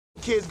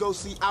Kids go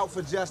see Out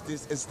for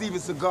Justice and Steven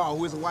Seagal,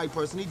 who is a white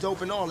person. He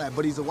dope and all that,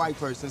 but he's a white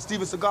person.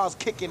 Steven Seagal's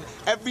kicking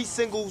every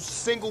single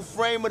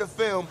frame of the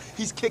film.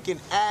 He's kicking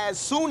as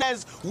soon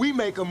as we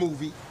make a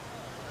movie.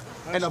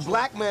 And a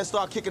black man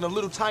start kicking a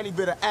little tiny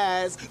bit of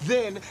ass,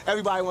 then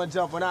everybody want to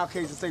jump on our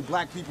case and say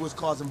black people is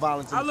causing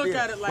violence and I look fear.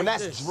 at it like when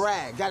that's this.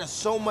 drag. That is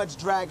so much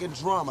drag and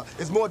drama.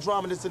 It's more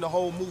drama than in the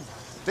whole movie.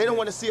 They don't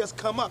want to see us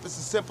come up. It's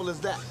as simple as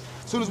that.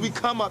 As soon as we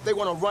come up, they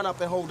want to run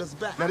up and hold us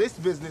back. Now, this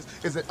business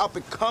is an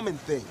up-and-coming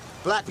thing.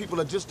 Black people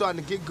are just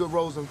starting to get good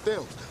roles in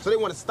films. So they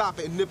want to stop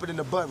it and nip it in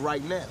the bud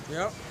right now.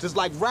 Yep. Just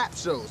like rap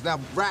shows. Now,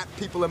 rap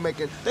people are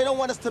making, they don't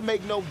want us to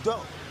make no dough.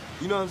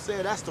 You know what I'm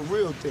saying? That's the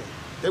real thing.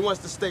 They want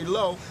us to stay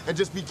low and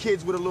just be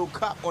kids with a little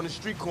cup on the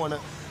street corner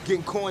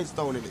getting coins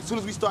thrown in it. As soon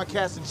as we start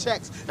cashing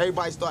checks,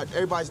 everybody start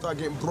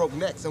getting broke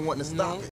necks and wanting to stop it.